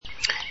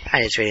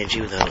Hi, it's Ray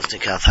G with the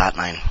Holistic Health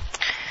Hotline.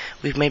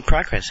 We've made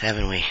progress,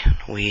 haven't we?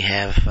 We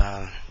have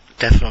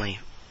definitely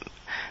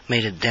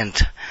made a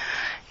dent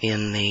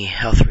in the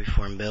health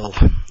reform bill,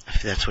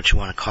 if that's what you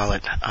want to call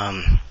it.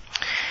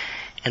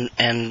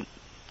 And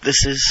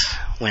this is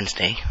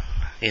Wednesday.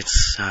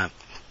 It's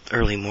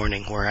early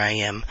morning where I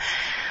am.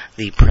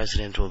 The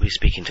president will be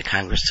speaking to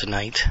Congress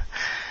tonight,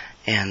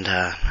 and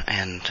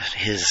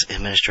his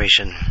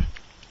administration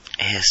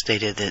has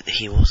stated that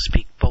he will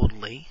speak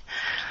boldly.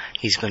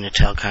 He's going to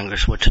tell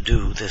Congress what to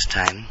do this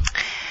time.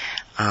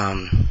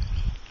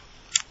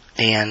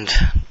 And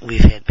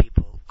we've had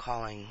people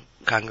calling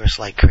Congress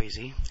like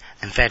crazy.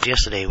 In fact,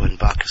 yesterday when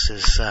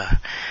Baucus's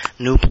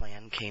new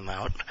plan came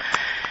out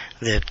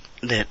that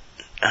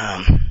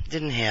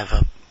didn't have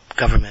a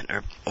government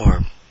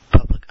or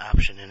public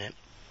option in it,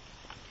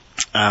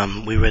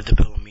 we read the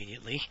bill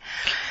immediately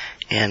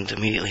and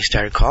immediately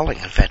started calling.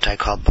 In fact, I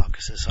called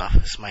Baucus's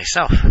office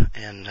myself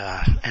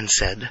and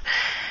said,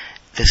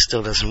 this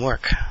still doesn't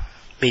work.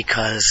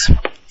 Because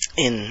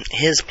in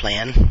his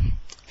plan,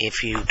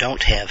 if you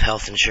don't have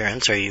health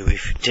insurance, or you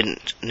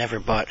never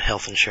bought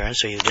health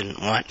insurance, or you didn't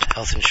want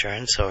health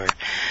insurance, or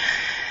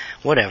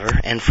whatever,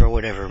 and for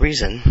whatever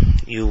reason,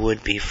 you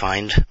would be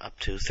fined up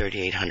to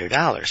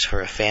 $3,800 for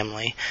a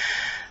family,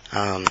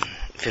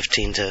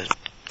 $1,500 to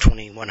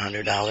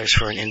 $2,100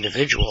 for an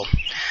individual,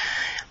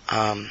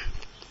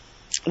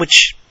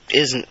 which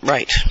isn't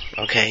right,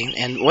 okay?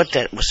 And what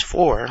that was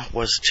for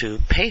was to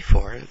pay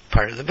for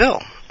part of the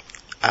bill.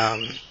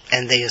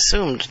 And they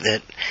assumed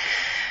that,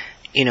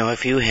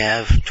 if you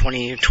have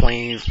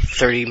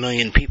 30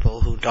 million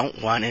people who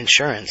don't want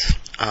insurance,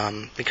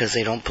 because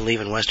they don't believe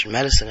in Western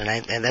medicine,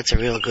 and that's a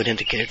real good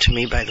indicator to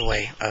me, by the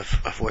way,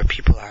 of where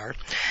people are,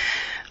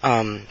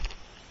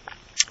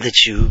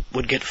 that you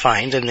would get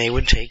fined and they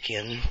would take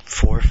in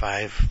 $400 or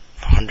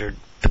 $500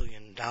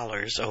 billion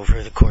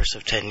over the course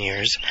of 10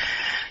 years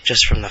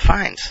just from the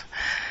fines.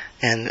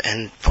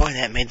 And boy,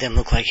 that made them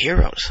look like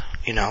heroes,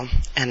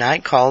 And I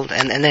called,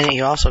 and then he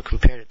also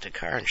compared it to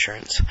car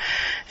insurance,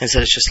 and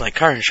said it's just like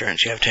car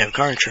insurance. You have to have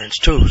car insurance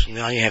too. So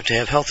now you have to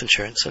have health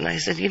insurance. And I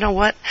said, you know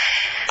what?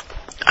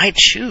 I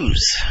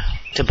choose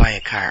to buy a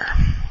car,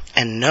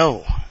 and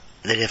know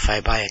that if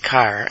I buy a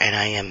car and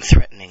I am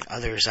threatening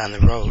others on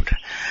the road,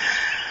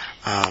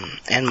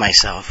 and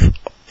myself,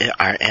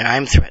 and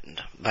I'm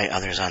threatened by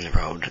others on the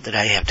road, that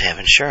I have to have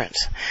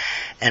insurance,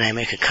 and I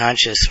make a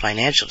conscious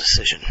financial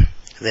decision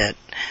that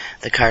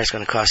the car is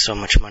going to cost so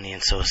much money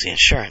and so is the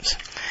insurance.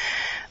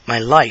 My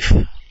life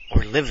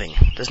or living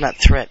does not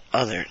threaten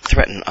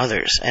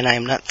others, and I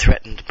am not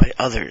threatened by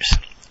others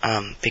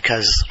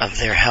because of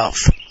their health.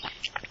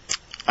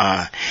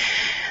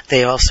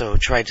 They also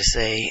tried to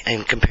say,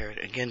 and compare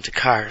it again to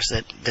cars,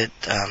 that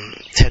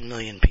 10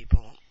 million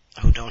people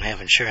who don't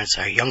have insurance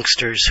are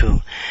youngsters who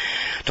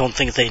don't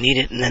think they need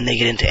it, and then they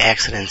get into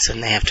accidents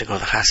and they have to go to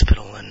the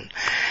hospital,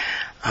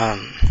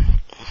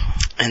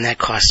 and that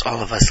costs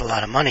all of us a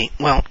lot of money.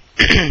 Well,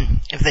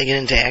 if they get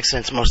into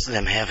accidents, most of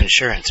them have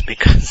insurance,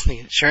 because the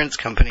insurance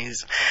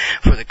companies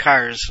for the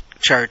cars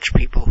charge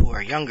people who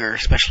are younger,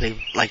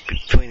 especially like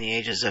between the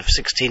ages of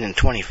 16 and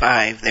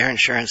 25, their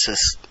insurance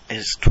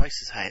is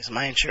twice as high as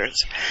my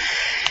insurance.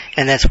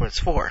 And that's what it's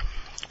for,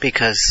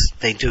 because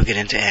they do get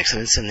into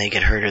accidents and they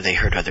get hurt or they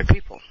hurt other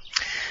people.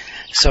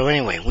 So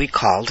anyway, we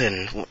called,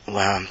 and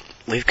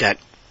we've got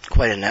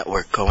quite a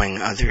network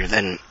going other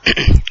than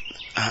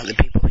the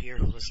people here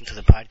who listen to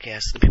the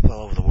podcast, the people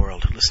all over the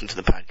world who listen to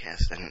the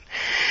podcast,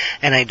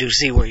 and I do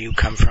see where you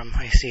come from.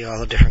 I see all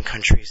the different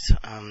countries.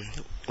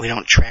 We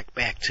don't track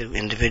back to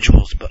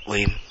individuals, but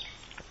we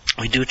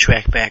do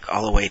track back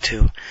all the way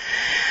to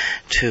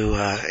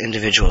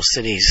individual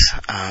cities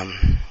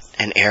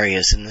and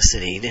areas in the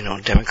city.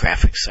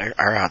 Demographics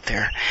are out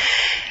there,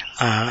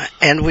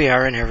 and we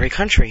are in every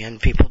country, and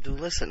people do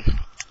listen.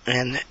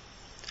 And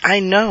I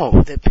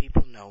know that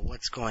people know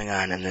what's going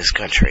on in this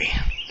country.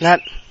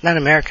 Not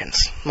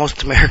Americans.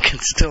 Most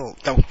Americans still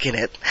don't get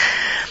it.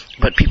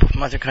 But people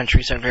from other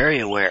countries are very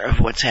aware of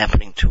what's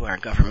happening to our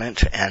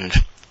government, and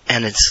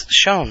it's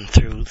shown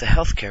through the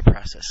healthcare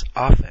process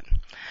often.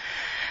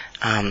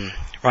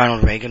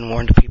 Ronald Reagan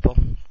warned people.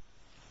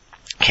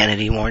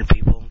 Kennedy warned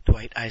people.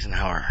 Dwight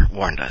Eisenhower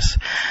warned us.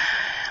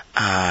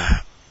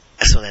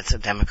 So that's a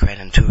Democrat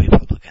and two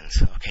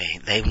Republicans. Okay,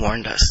 they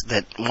warned us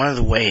that one of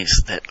the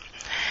ways that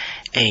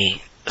a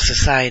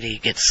society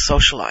gets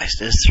socialized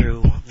is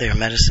through their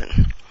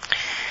medicine.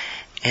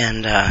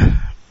 And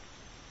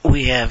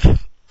we have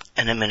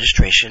an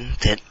administration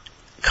that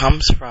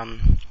comes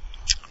from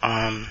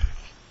the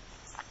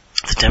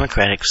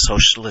Democratic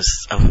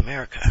Socialists of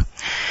America,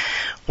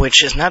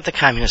 which is not the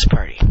Communist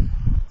Party.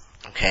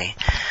 Okay,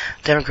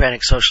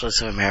 Democratic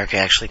Socialists of America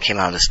actually came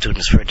out as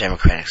Students for a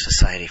Democratic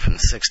Society from the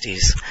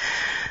 60s.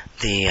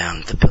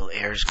 The Bill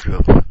Ayers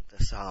group,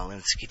 the Saul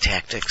Alinsky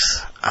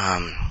Tactics,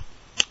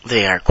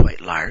 they are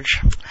quite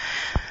large.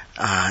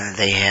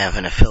 They have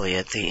an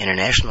affiliate, the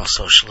International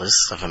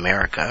Socialists of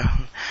America,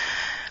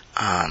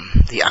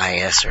 the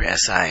IS or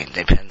SI,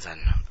 depends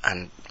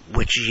on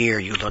which year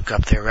you look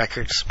up their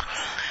records.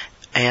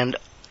 And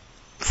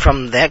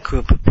from that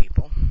group of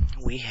people,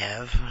 we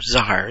have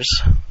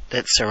czars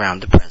that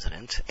surround the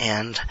president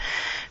and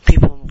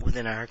people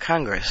within our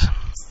Congress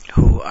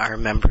who are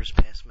members,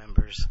 past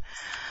members,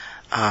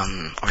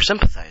 or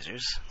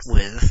sympathizers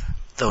with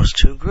those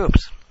two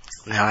groups.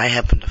 Now, I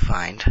happen to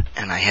find,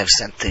 and I have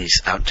sent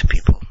these out to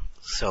people,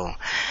 so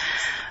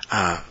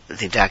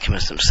the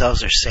documents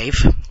themselves are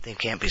safe. They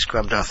can't be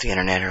scrubbed off the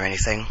internet or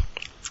anything.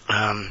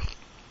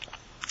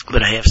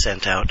 But I have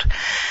sent out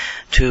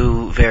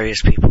to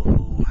various people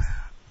who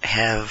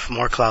have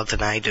more clout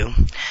than I do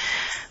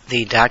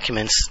the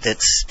documents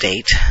that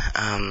state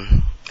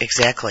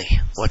exactly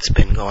what's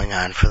been going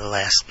on for the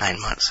last 9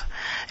 months,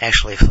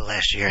 actually for the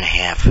last year and a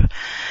half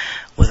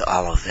with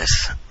all of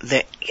this.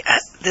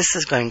 This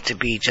is going to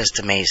be just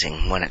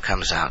amazing when it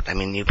comes out. I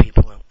mean, you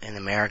people in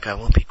America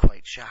will be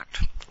quite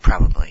shocked,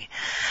 probably,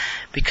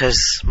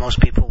 because most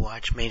people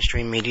watch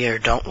mainstream media or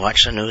don't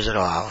watch the news at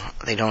all.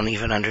 They don't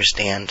even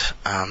understand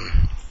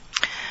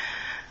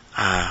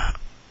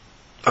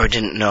or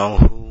didn't know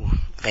who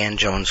Van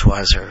Jones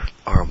was or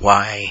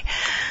why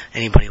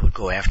anybody would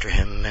go after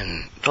him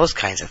and those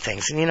kinds of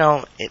things. And, you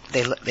know,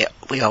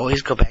 we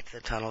always go back to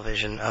the tunnel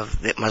vision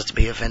of it must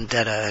be a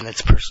vendetta and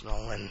it's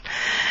personal. And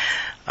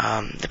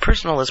the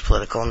personal is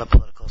political and the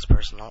political is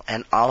personal.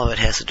 And all of it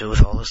has to do with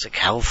holistic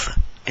health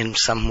in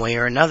some way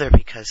or another,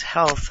 because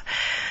health,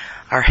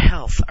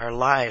 our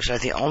lives are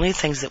the only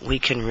things that we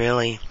can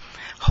really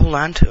hold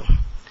on to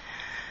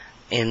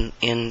in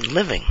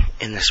living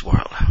in this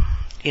world.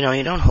 You know,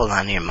 you don't hold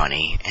on to your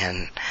money,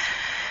 and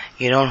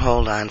you don't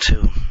hold on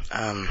to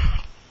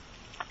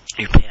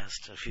your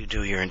past. If you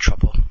do, you're in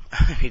trouble.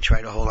 If you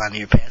try to hold on to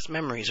your past,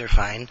 memories are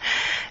fine,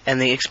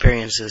 and the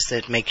experiences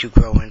that make you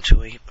grow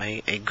into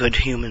a good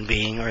human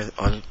being,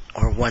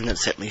 or one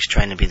that's at least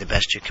trying to be the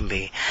best you can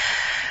be,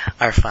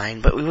 are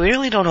fine. But we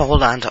really don't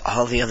hold on to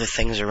all the other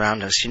things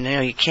around us. You know,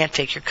 you can't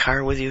take your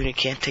car with you, and you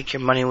can't take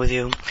your money with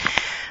you,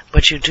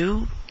 but you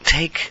do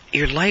take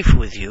your life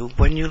with you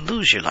when you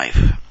lose your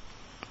life.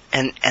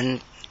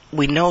 And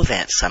we know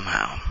that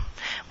somehow,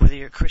 whether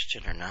you're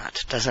Christian or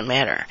not, doesn't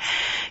matter.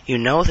 You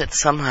know that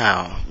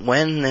somehow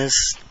when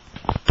this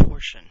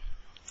portion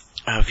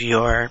of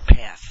your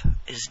path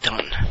is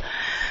done,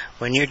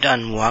 when you're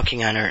done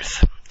walking on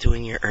earth,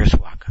 doing your earth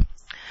walk,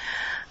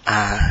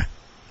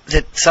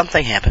 that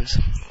something happens.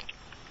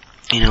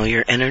 You know,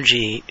 your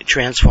energy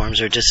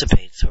transforms or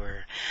dissipates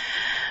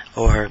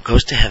or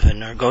goes to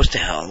heaven or goes to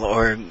hell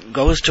or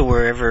goes to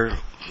wherever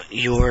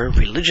your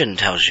religion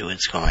tells you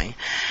it's going.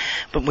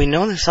 But we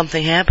know that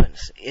something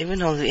happens, even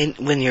though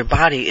when your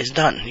body is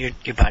done,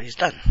 your body's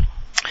done.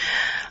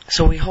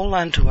 So we hold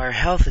on to our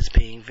health as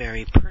being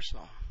very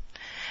personal.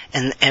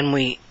 And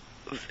we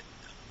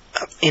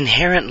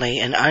inherently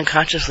and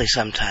unconsciously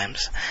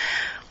sometimes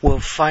will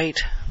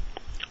fight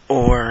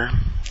or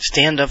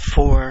stand up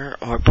for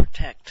or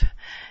protect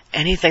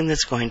anything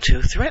that's going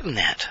to threaten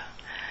that.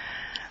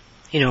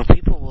 You know,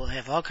 people will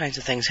have all kinds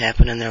of things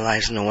happen in their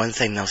lives, and the one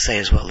thing they'll say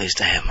is, well, at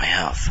least I have my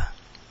health.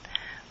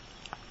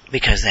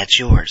 Because that's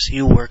yours.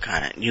 You work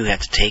on it. You have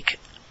to take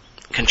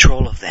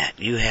control of that.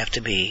 You have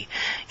to be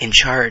in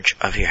charge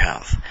of your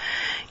health.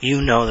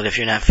 You know that if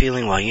you're not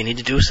feeling well, you need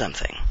to do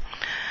something.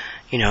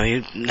 You know,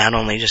 you not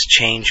only just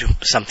change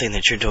something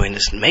that you're doing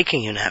that's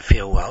making you not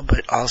feel well,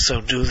 but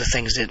also do the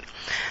things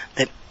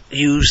that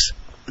use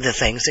the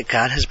things that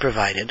God has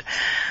provided,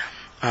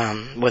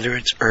 whether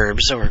it's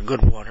herbs or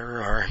good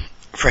water or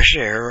fresh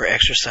air or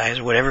exercise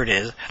or whatever it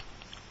is,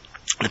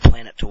 the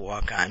planet to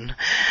walk on.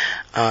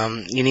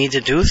 You need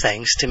to do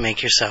things to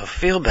make yourself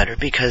feel better,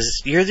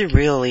 because you're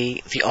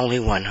really the only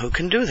one who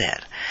can do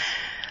that.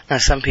 Now,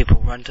 some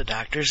people run to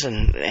doctors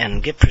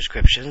and get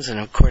prescriptions, and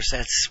of course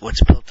that's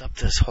what's built up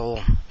this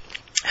whole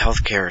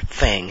healthcare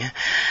thing.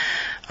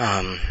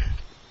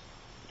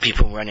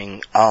 People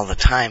running all the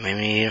time. I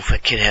mean, if a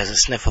kid has a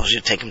sniffles,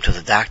 you take him to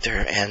the doctor,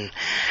 and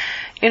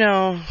you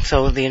know,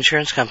 so the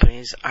insurance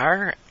companies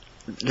are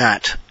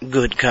not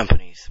good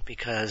companies,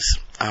 because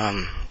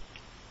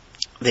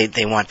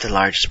they want the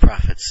largest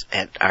profits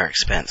at our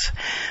expense.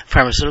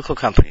 Pharmaceutical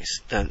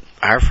companies,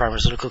 our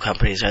pharmaceutical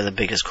companies are the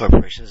biggest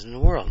corporations in the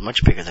world,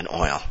 much bigger than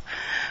oil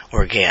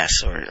or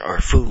gas or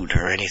food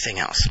or anything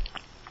else.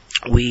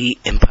 We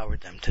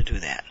empowered them to do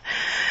that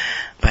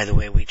by the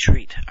way we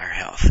treat our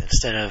health,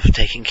 instead of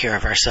taking care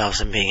of ourselves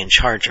and being in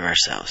charge of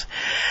ourselves.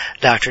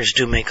 Doctors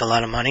do make a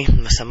lot of money.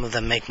 Some of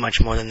them make much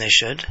more than they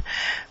should,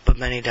 but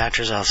many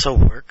doctors also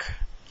work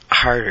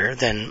harder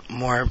than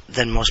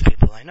most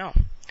people I know.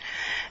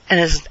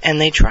 And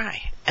they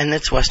try. And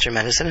it's Western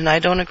medicine, and I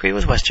don't agree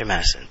with Western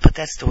medicine, but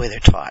that's the way they're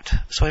taught.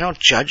 So I don't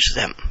judge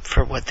them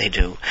for what they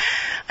do.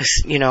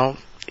 You know,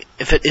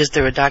 is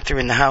there a doctor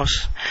in the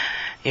house?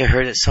 You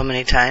heard it so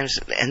many times,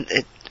 and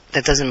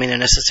that doesn't mean they're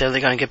necessarily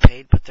going to get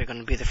paid, but they're going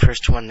to be the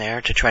first one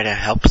there to try to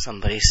help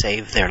somebody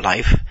save their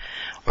life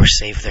or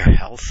save their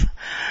health.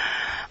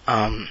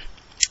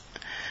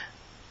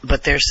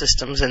 But their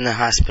systems in the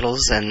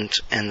hospitals and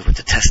with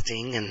the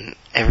testing and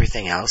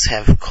everything else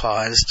have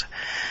caused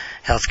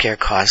healthcare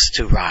costs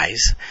to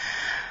rise.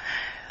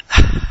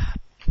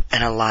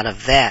 And a lot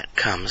of that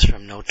comes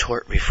from no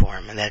tort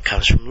reform, and that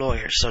comes from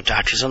lawyers. So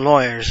doctors and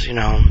lawyers,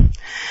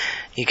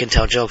 you can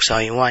tell jokes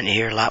all you want. You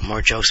hear a lot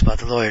more jokes about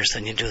the lawyers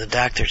than you do the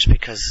doctors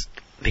because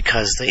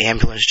the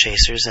ambulance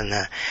chasers and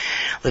the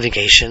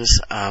litigations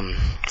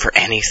for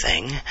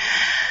anything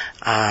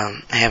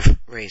have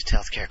raised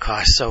healthcare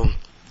costs. So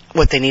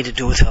what they need to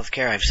do with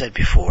healthcare, I've said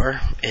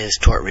before, is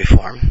tort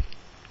reform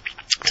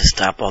to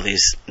stop all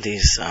these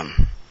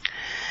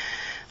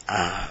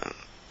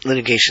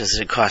litigations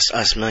that cost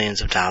us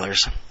millions of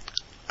dollars.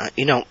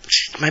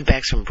 My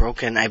back's been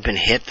broken. I've been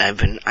hit.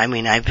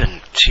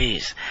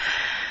 Jeez.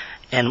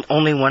 And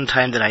only one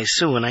time did I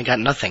sue, and I got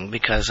nothing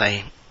because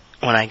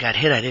when I got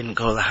hit, I didn't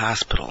go to the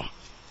hospital.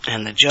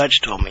 And the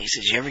judge told me, he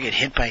says, you ever get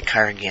hit by a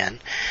car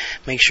again,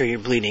 make sure you're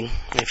bleeding.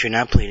 If you're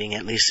not bleeding,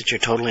 at least that you're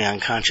totally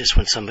unconscious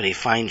when somebody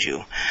finds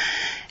you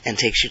and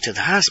takes you to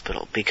the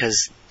hospital,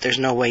 because there's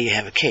no way you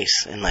have a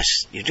case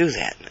unless you do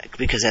that,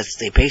 because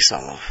they base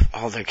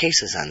all their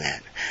cases on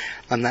that.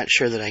 I'm not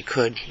sure that I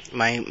could.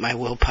 My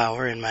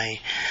willpower and my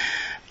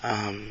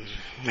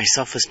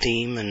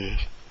self-esteem and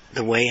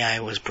the way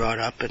I was brought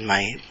up and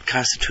my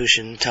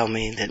constitution tell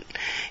me that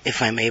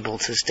if I'm able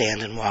to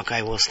stand and walk,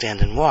 I will stand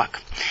and walk.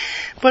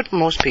 But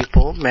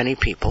many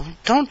people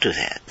don't do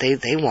that.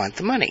 They want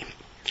the money.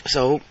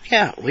 So,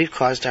 yeah, we've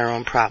caused our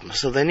own problems.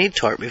 So they need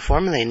tort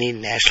reform, and they need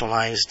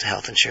nationalized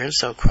health insurance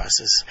so it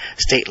crosses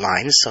state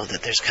lines so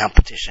that there's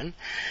competition.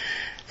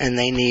 And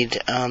they need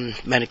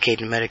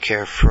Medicaid and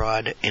Medicare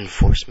fraud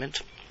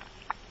enforcement.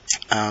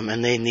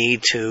 And they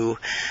need to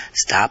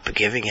stop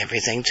giving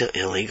everything to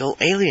illegal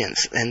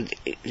aliens. And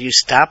you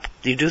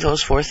do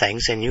those four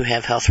things, and you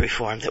have health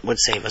reform that would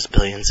save us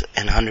billions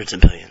and hundreds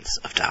of billions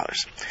of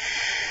dollars.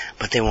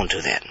 But they won't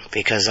do that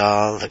because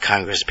all the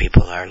Congress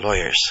people are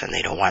lawyers and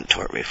they don't want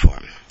tort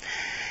reform.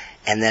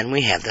 And then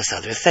we have this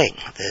other thing,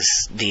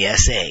 this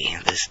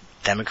DSA, this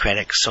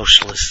Democratic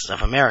Socialists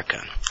of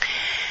America.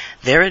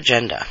 Their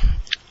agenda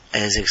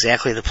is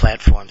exactly the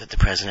platform that the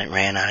president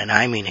ran on, and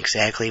I mean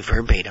exactly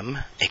verbatim,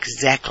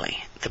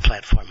 exactly the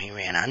platform he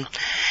ran on.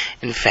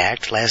 In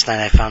fact, last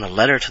night I found a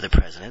letter to the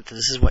president that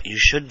this is what you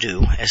should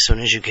do as soon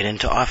as you get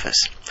into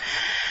office.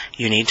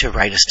 You need to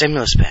write a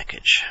stimulus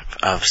package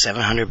of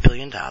 $700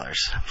 billion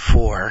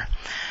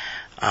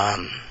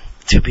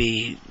to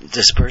be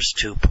dispersed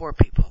to poor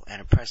people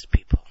and oppressed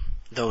people,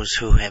 those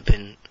who have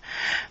been,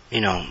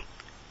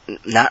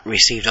 not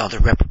received all the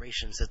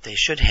reparations that they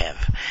should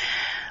have.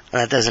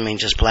 That doesn't mean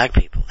just black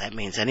people. That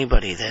means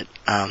anybody that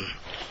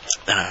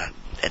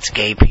it's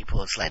gay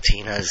people, it's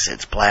Latinas,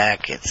 it's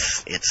black,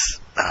 it's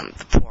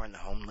the poor and the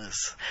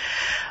homeless.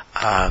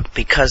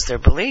 Because their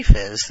belief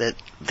is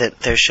that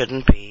there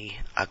shouldn't be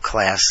a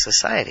class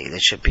society. They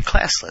should be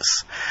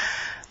classless.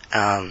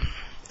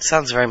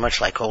 Sounds very much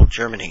like old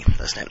Germany,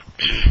 doesn't it?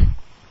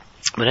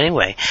 But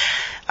anyway,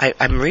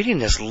 I'm reading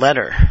this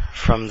letter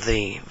from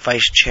the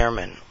vice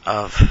chairman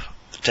of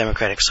the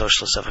Democratic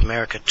Socialists of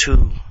America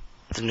to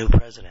the new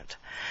president.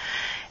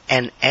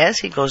 And as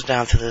he goes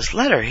down through this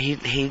letter,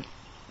 he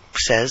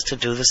says to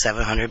do the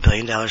 $700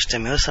 billion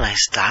stimulus, and I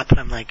stop and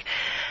I'm like,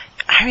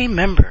 I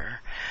remember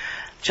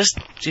just,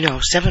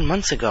 7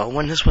 months ago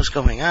when this was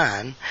going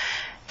on,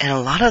 and a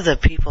lot of the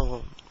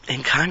people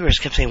in Congress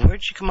kept saying,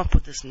 where'd you come up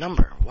with this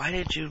number? Why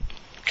did you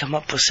come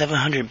up with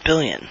 $700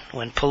 billion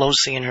when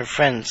Pelosi and her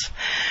friends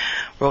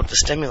wrote the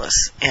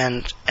stimulus?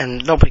 And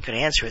nobody could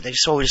answer it. They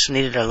just always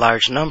needed a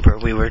large number.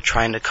 We were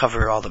trying to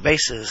cover all the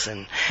bases.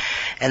 And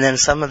then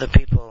some of the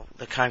people,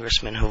 the congress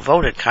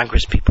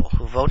people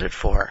who voted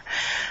for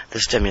the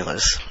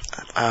stimulus,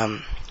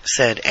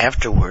 said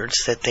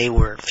afterwards that they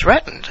were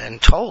threatened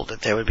and told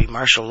that there would be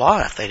martial law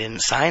if they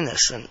didn't sign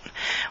this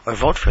or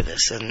vote for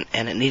this, and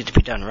it needed to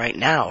be done right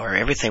now or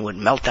everything would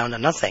melt down to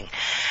nothing.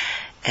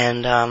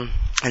 And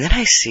then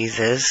I see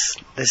this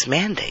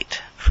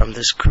mandate from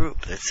this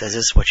group that says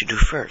this is what you do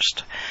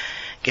first.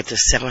 Get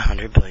this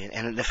 $700 billion.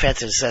 And the fact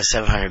that it says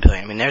 $700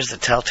 billion, there's the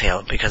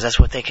telltale, because that's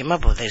what they came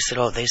up with. They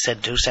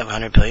said do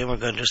 $700 billion, we're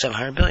going to do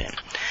 $700 billion.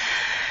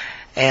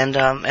 And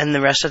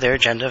the rest of their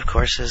agenda, of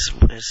course, is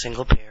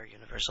single payer,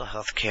 universal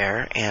health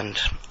care, and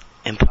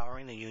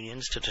empowering the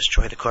unions to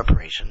destroy the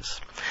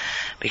corporations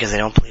because they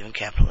don't believe in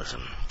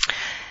capitalism.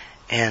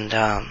 And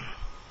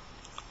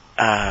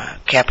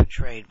cap and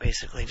trade,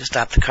 basically, to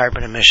stop the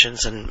carbon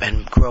emissions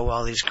and grow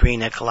all these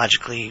green,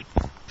 ecologically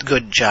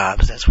good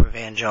jobs. That's where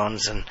Van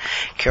Jones and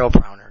Carol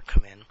Browner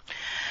come in.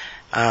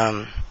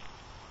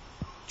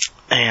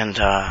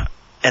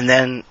 And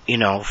then,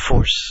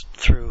 force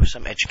through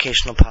some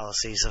educational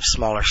policies of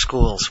smaller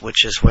schools,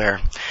 which is where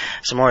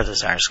some more of the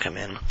czars come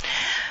in.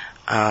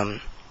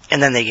 And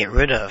then they get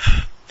rid of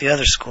the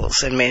other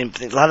schools. A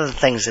lot of the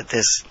things that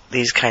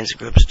these kinds of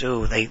groups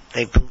do, they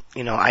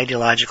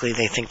ideologically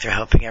they think they're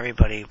helping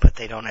everybody, but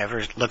they don't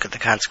ever look at the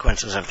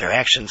consequences of their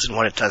actions and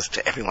what it does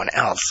to everyone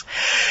else.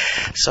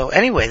 So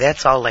anyway,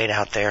 that's all laid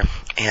out there,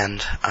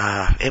 and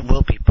it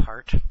will be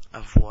part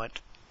of what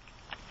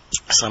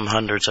some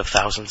hundreds of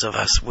thousands of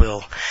us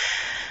will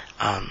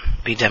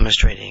be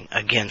demonstrating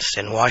against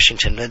in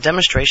Washington. The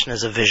demonstration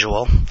is a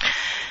visual.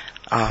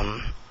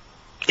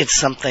 it's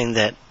something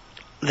that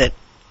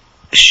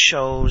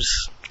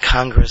shows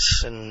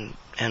Congress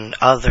and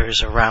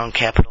others around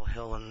Capitol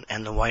Hill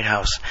and the White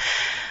House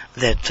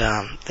that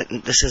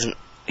this isn't,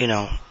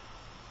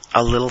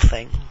 a little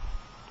thing,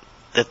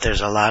 that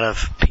there's a lot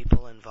of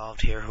people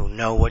involved here who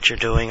know what you're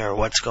doing or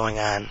what's going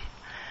on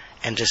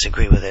and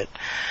disagree with it.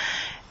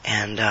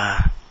 And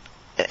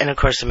of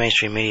course the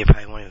mainstream media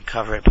probably won't even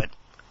cover it, but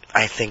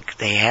I think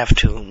they have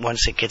to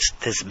once it gets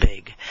this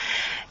big.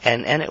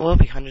 And it will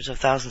be hundreds of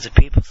thousands of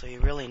people, so you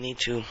really need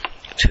to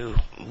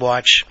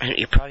watch.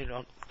 You probably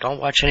don't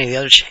watch any of the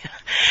other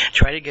channels.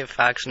 Try to get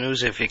Fox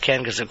News if you can,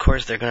 because of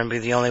course they're going to be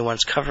the only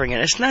ones covering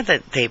it. It's not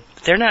that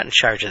they're not in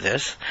charge of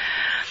this.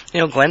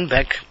 Glenn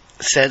Beck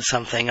said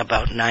something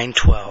about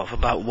 9/12,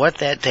 about what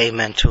that day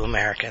meant to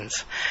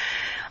Americans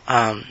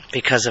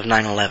because of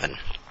 9/11.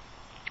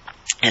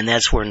 And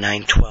that's where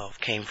 9/12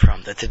 came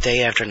from, that the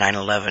day after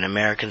 9/11,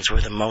 Americans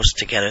were the most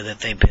together that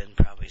they've been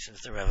probably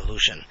since the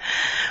Revolution,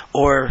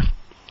 or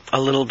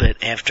a little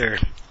bit after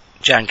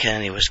John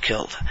Kennedy was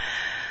killed.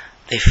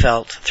 They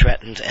felt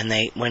threatened, and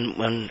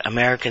when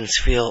Americans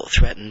feel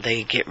threatened,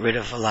 they get rid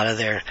of a lot of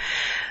their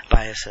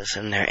biases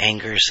and their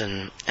angers,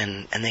 and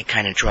they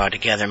kind of draw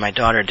together. My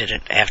daughter did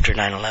it after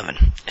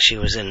 9/11. She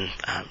was in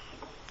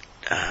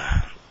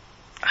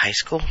high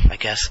school, I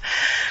guess.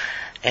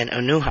 And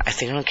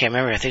I can't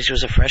remember. I think she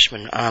was a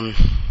freshman.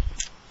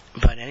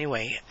 But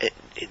anyway,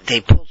 they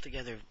pulled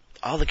together.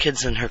 All the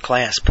kids in her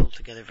class pulled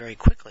together very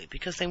quickly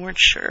because they weren't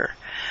sure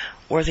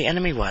where the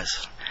enemy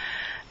was.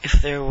 If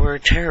there were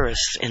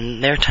terrorists in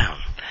their town,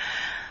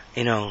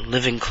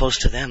 living close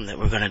to them that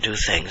were going to do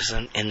things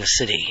in the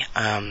city,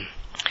 and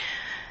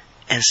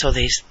so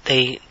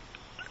they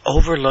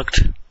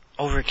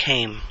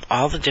overcame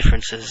all the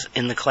differences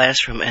in the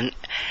classroom, and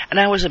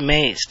I was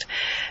amazed.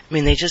 I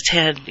mean, they just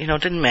had, it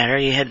didn't matter.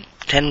 You had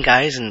 10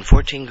 guys and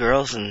 14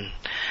 girls, and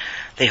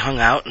they hung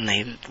out, and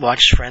they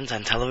watched Friends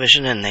on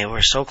television, and they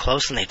were so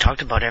close, and they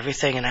talked about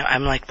everything, and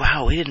I'm like,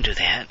 wow, we didn't do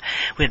that.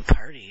 We had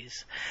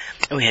parties,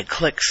 and we had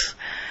cliques,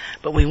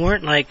 but we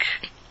weren't like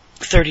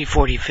 30,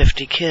 40,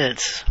 50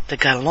 kids that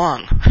got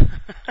along.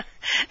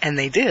 And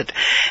they did.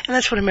 And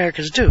that's what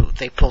Americans do.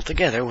 They pull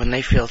together when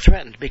they feel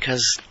threatened,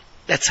 because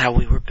that's how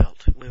we were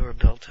built. We were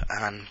built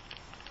on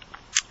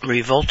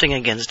revolting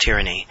against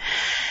tyranny.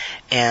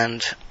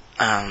 And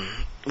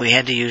we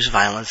had to use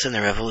violence in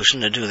the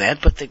revolution to do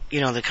that. But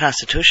the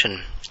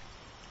Constitution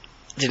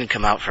didn't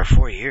come out for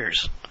 4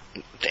 years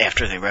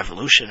after the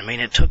revolution. I mean,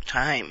 it took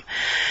time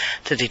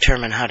to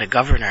determine how to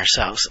govern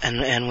ourselves.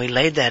 And we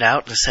laid that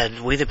out and said,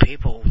 we the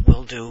people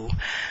will do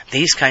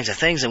these kinds of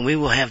things, and we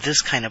will have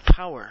this kind of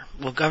power.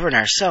 We'll govern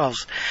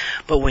ourselves,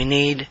 but we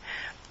need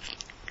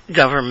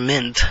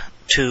government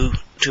to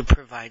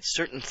provide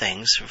certain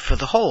things for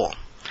the whole,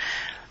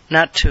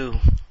 not to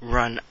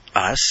run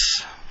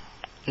us,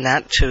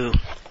 not to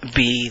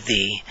be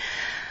the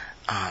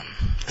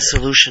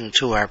solution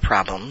to our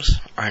problems,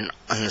 or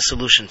the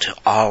solution to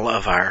all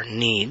of our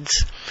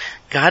needs.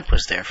 God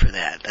was there for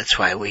that. That's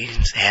why we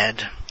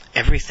had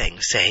everything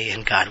say,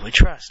 "In God we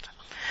trust."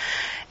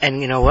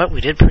 And you know what?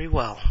 We did pretty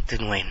well,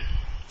 didn't we?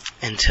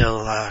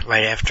 Until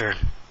right after,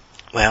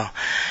 I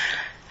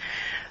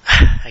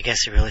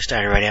guess it really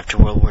started right after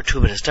World War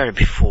II, but it started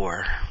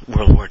before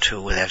World War II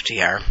with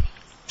FDR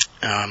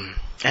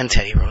and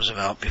Teddy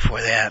Roosevelt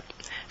before that,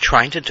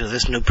 trying to do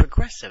this new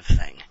progressive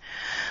thing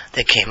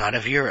that came out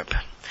of Europe.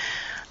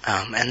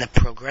 And the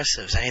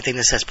progressives, anything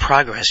that says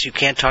progress, you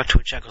can't talk to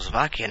a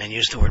Czechoslovakian and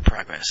use the word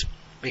progress,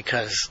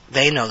 because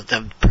they know that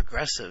the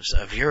progressives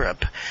of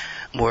Europe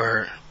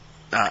were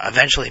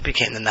eventually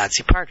became the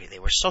Nazi Party. They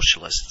were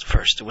socialists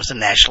first. It was a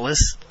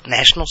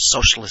National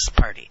Socialist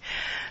Party.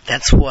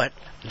 That's what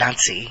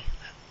the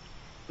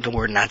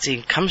word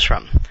Nazi comes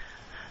from.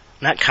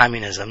 Not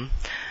communism.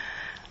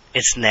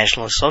 It's the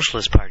National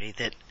Socialist Party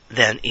that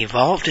then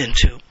evolved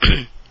into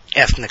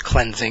ethnic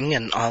cleansing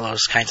and all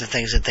those kinds of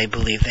things that they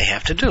believe they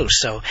have to do.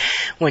 So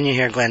when you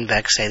hear Glenn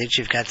Beck say that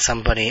you've got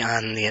somebody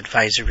on the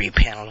advisory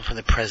panel for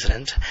the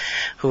president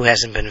who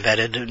hasn't been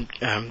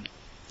vetted,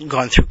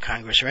 gone through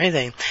Congress or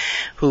anything,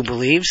 who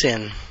believes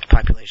in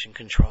population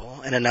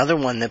control, and another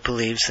one that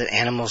believes that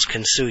animals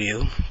can sue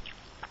you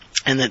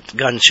and that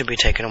guns should be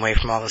taken away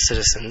from all the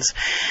citizens,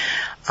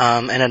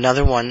 and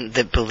another one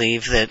that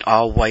believes that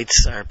all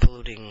whites are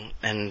polluting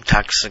and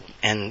toxic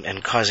and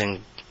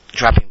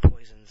dropping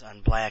poisons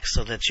on blacks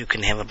so that you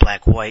can have a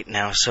black-white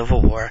now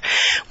civil war.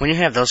 When you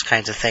have those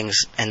kinds of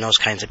things and those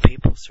kinds of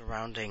people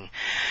surrounding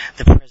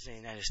the President of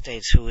the United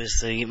States, who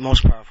is the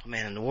most powerful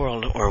man in the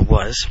world, or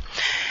was,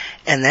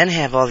 and then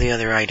have all the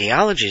other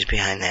ideologies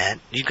behind that,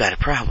 you've got a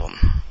problem.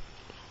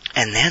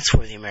 And that's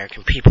where the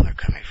American people are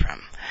coming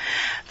from.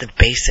 The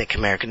basic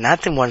American,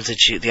 not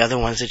the other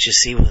ones that you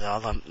see with all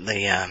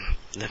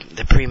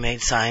the pre-made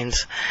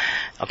signs.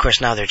 Of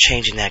course, now they're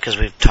changing that because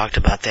we've talked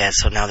about that.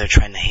 So now they're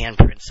trying to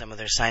handprint some of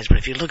their signs. But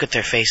if you look at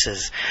their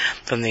faces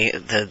from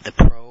the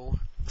pro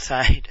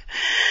side,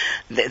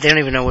 they don't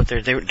even know what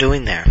they're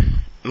doing there.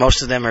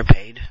 Most of them are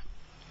paid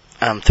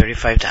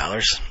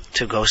 $35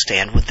 to go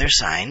stand with their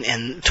sign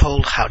and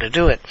told how to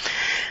do it.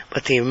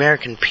 But the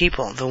American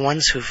people, the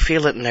ones who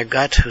feel it in their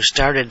gut, who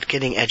started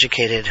getting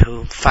educated,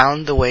 who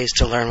found the ways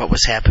to learn what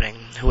was happening,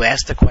 who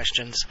asked the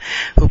questions,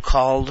 who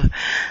called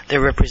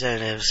their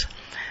representatives,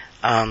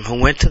 who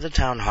went to the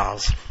town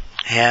halls,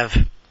 have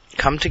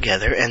come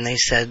together and they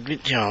said,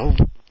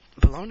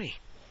 baloney.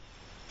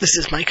 This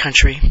is my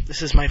country.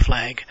 This is my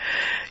flag.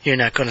 You're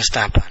not going to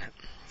stomp on it.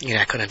 You're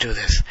not going to do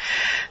this.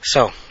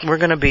 So, we're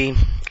going to be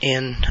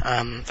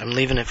I'm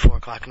leaving at 4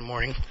 o'clock in the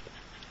morning.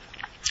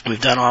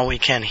 We've done all we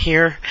can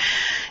here.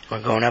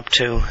 We're going up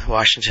to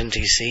Washington,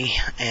 D.C.,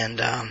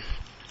 and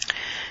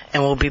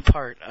we'll be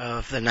part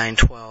of the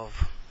 9/12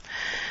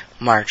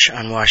 march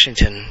on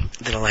Washington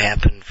that'll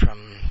happen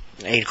from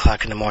 8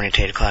 o'clock in the morning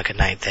to 8 o'clock at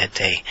night that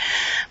day,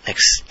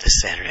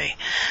 this Saturday.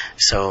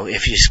 So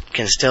if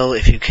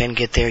you can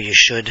get there, you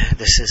should.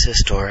 This is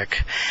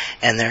historic,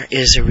 and there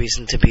is a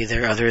reason to be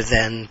there other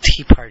than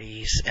tea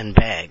parties and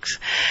bags.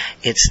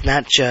 It's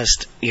not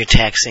just you're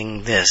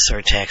taxing this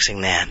or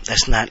taxing that.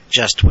 That's not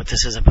just what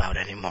this is about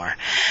anymore.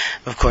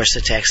 Of course,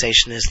 the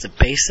taxation is the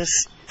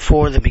basis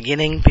for the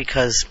beginning,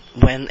 because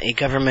when a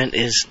government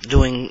is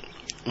doing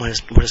what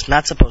it's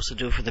not supposed to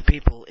do for the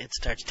people, it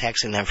starts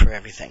taxing them for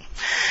everything.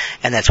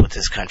 And that's what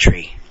this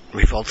country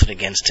revolted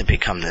against to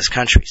become this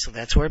country. So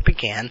that's where it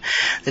began.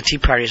 The Tea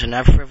Parties are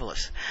not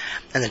frivolous.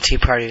 And the Tea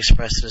Party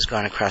Express that has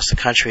gone across the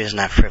country is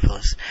not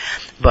frivolous.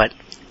 But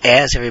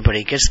as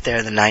everybody gets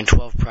there, the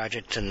 9/12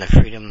 Project and the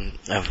freedom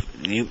of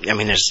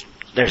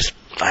there's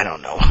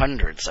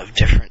hundreds of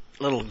different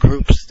little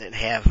groups that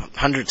have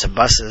hundreds of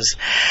buses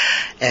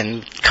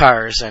and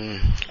cars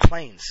and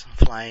planes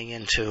flying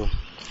into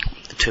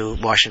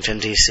Washington,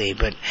 D.C.,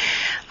 but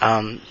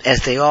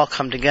as they all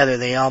come together,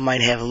 they all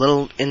might have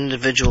little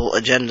individual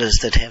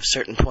agendas that have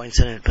certain points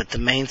in it, but the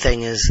main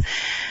thing is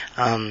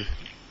our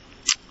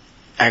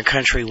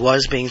country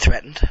was being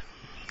threatened.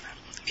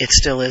 It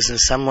still is in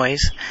some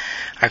ways.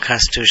 Our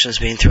Constitution is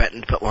being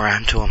threatened, but we're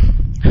on to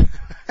them.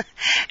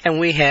 And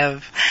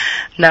we're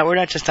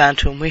not just on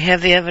to them, we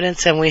have the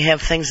evidence and we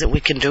have things that we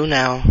can do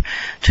now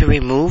to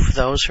remove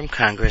those from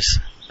Congress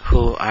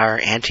who are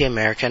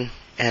anti-American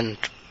and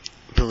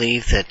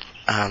believe that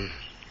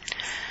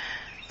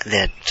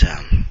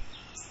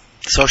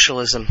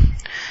socialism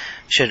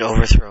should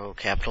overthrow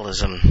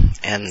capitalism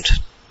and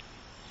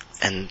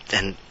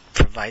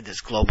provide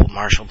this global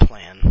Marshall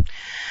Plan.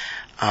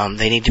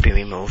 They need to be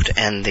removed,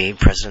 and the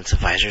president's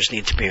advisors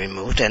need to be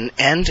removed.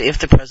 And if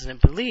the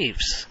president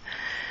believes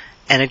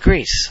and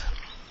agrees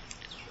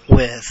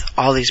with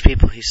all these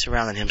people he's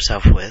surrounded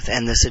himself with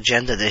and this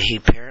agenda that he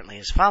apparently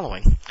is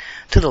following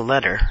to the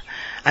letter,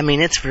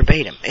 it's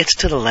verbatim. It's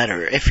to the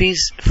letter. If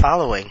he's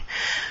following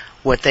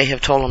what they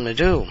have told him to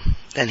do,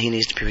 then he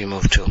needs to be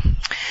removed too.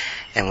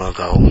 And we'll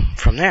go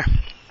from there.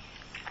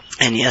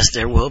 And yes,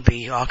 there will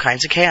be all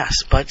kinds of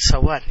chaos. But so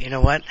what? You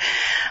know what?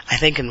 I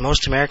think in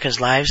most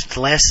Americans' lives,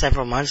 the last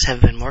several months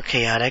have been more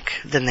chaotic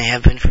than they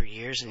have been for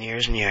years and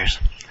years and years.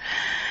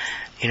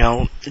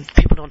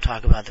 People don't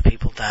talk about the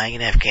people dying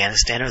in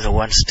Afghanistan or the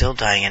ones still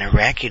dying in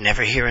Iraq. You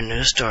never hear a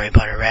news story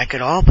about Iraq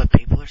at all, but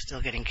people are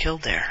still getting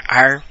killed there.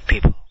 Our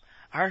people.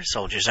 Our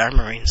soldiers, our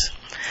Marines.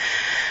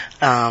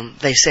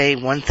 They say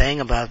one thing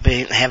about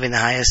having the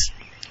highest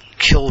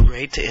kill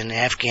rate in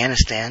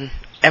Afghanistan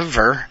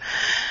ever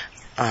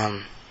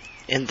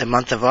in the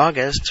month of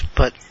August,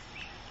 but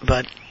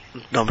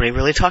nobody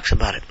really talks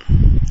about it.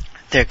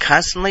 They're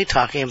constantly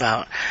talking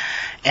about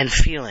and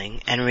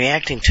feeling and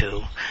reacting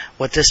to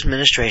what this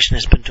administration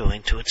has been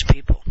doing to its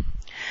people.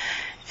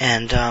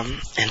 And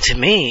to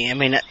me,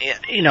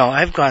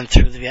 I've gone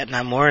through the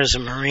Vietnam War as a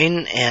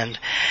Marine, and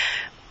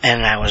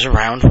I was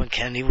around when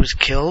Kennedy was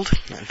killed.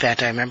 In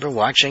fact, I remember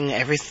watching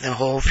the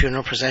whole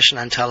funeral procession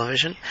on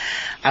television.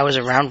 I was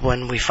around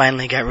when we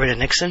finally got rid of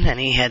Nixon and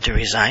he had to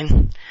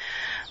resign.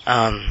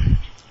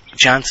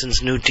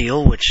 Johnson's New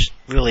Deal, which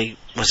really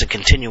was a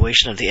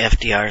continuation of the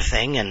FDR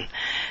thing and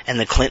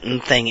the Clinton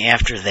thing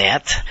after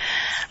that.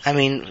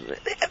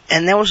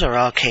 And those are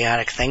all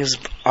chaotic things,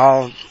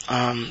 all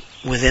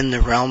within the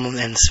realm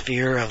and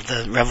sphere of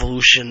the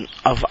revolution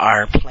of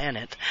our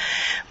planet.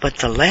 But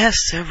the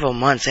last several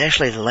months,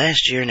 actually the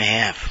last year and a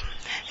half,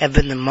 have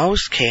been the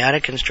most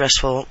chaotic and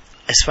stressful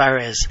as far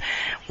as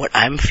what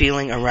I'm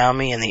feeling around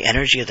me and the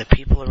energy of the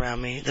people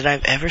around me that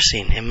I've ever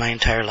seen in my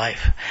entire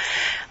life.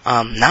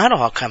 Not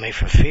all coming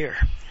from fear,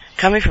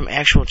 coming from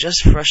actual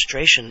just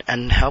frustration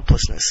and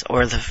helplessness,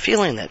 or the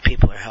feeling that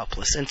people are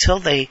helpless until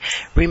they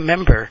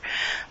remember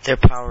their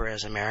power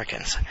as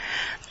Americans.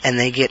 And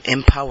they get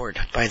empowered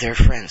by their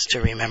friends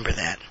to remember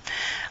that.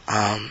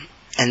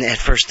 And at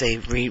first they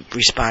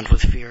respond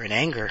with fear and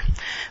anger,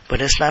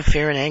 but it's not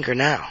fear and anger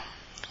now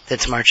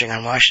that's marching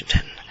on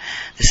Washington.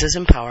 This is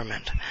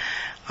empowerment.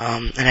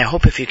 And I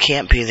hope if you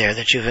can't be there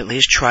that you've at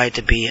least tried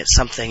to be at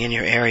something in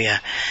your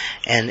area.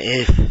 And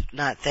if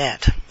not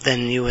that,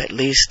 then you at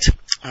least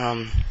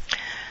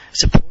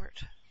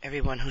support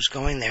everyone who's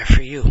going there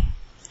for you.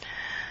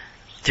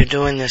 They're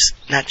doing this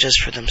not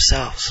just for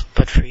themselves,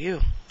 but for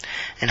you.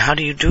 And how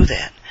do you do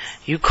that?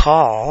 You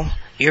call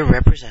your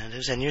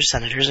representatives and your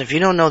senators. If you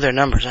don't know their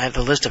numbers, I have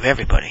the list of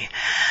everybody.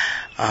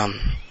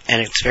 And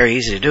it's very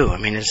easy to do. I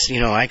mean, it's,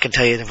 I could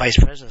tell you the vice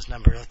president's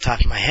number off the top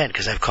of my head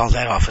because I've called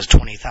that office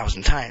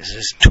 20,000 times.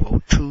 It's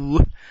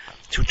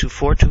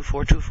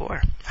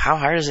 202-224-2424. How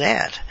hard is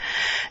that?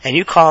 And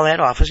you call that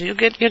office, you'll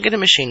get a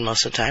machine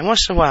most of the time.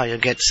 Once in a while, you'll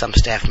get some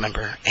staff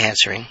member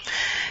answering.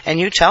 And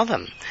you tell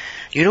them,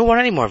 you don't want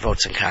any more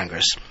votes in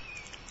Congress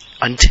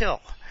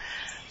until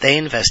they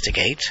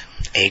investigate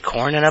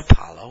Acorn and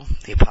Apollo,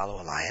 the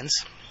Apollo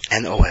Alliance,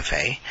 and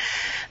OFA.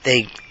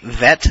 They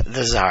vet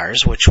the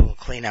czars, which will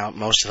clean out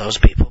most of those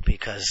people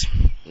because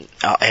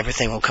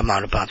everything will come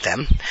out about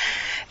them,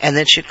 and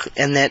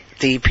that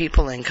the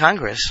people in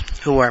Congress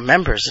who are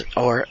members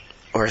or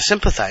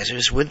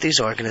sympathizers with these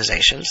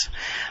organizations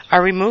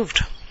are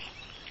removed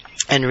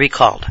and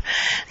recalled.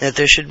 That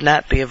there should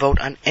not be a vote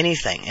on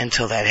anything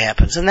until that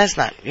happens, and that's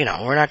not,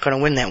 we're not going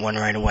to win that one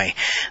right away,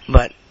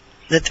 but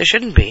that there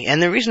shouldn't be.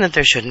 And the reason that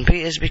there shouldn't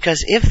be is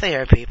because if they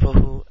are people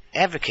who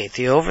advocate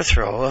the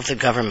overthrow of the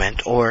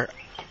government or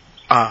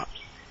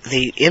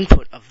the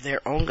input of their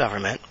own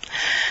government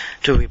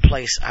to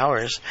replace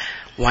ours,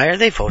 why are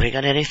they voting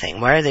on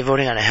anything? Why are they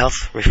voting on a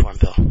health reform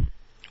bill?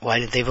 Why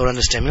did they vote on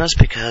the stimulus?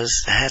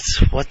 Because that's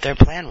what their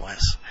plan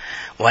was.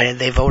 Why did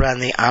they vote on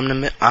the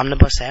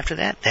omnibus after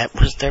that? That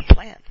was their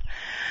plan.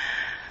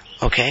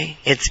 Okay?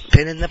 It's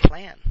been in the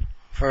plan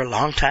for a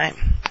long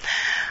time.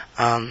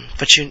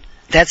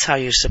 That's how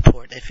you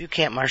support. If you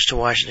can't march to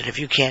Washington, if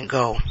you can't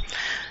go,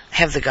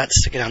 have the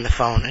guts to get on the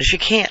phone. And if you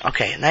can't,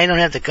 okay, now you don't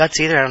have the guts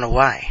either, I don't know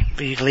why,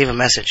 but you can leave a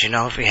message,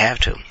 if you have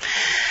to.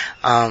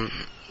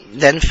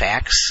 Then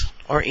fax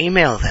or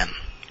email them,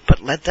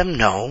 but let them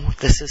know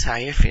this is how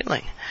you're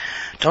feeling.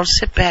 Don't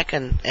sit back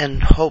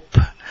and hope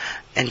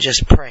and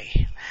just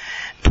pray.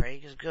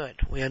 Praying is good.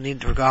 We're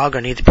all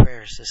going to need the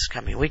prayers this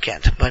coming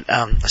weekend, but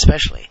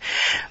especially.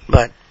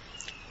 But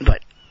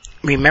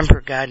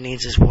remember, God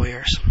needs His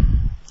warriors.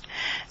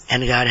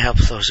 And God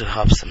helps those who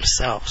help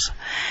themselves.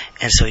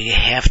 And so you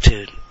have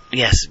to,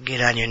 yes, get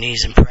on your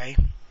knees and pray.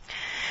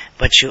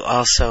 But you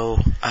also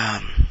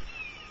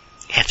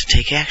have to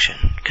take action.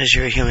 Because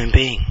you're a human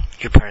being.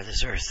 You're part of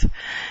this earth.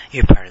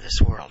 You're part of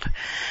this world.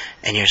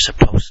 And you're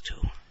supposed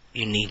to.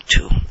 You need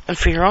to. And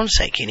for your own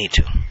sake, you need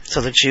to.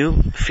 So that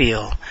you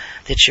feel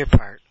that you're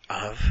part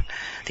of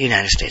the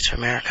United States of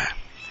America.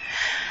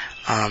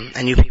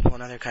 And you people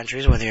in other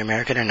countries, whether you're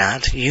American or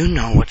not, you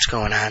know what's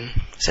going on.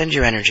 Send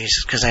your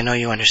energies, because I know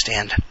you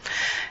understand.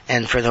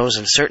 And for those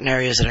in certain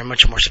areas that are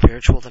much more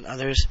spiritual than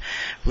others,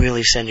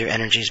 really send your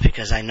energies,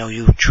 because I know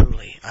you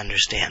truly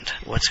understand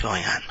what's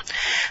going on.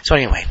 So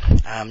anyway,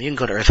 you can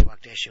go to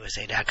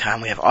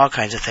earthwalk-usa.com. We have all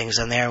kinds of things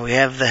on there. We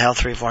have the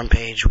health reform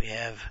page. We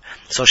have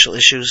social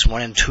issues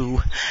 1 and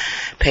 2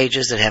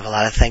 pages that have a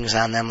lot of things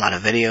on them, a lot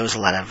of videos, a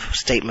lot of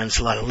statements,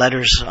 a lot of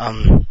letters,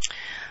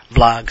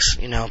 blogs,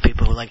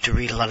 people who like to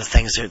read a lot of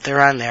things, they're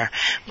on there.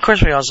 Of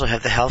course, we also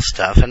have the health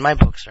stuff, and my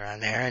books are on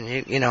there.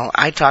 And,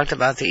 I talked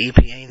about the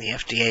EPA and the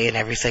FDA and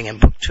everything in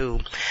book 2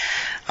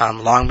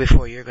 long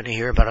before you're going to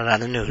hear about it on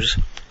the news.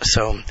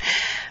 So,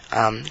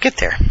 get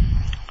there.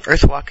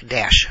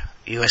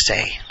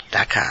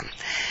 earthwalk-usa.com.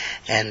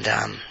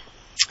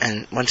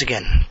 And once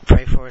again,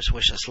 pray for us,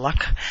 wish us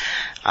luck.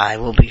 I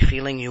will be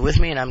feeling you with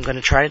me, and I'm going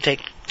to try to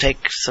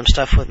take some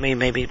stuff with me,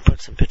 maybe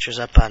put some pictures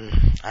up on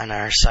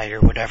our site or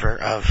whatever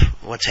of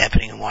what's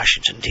happening in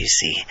Washington,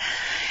 D.C.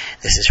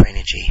 This is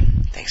Raina G.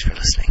 Thanks for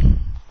listening.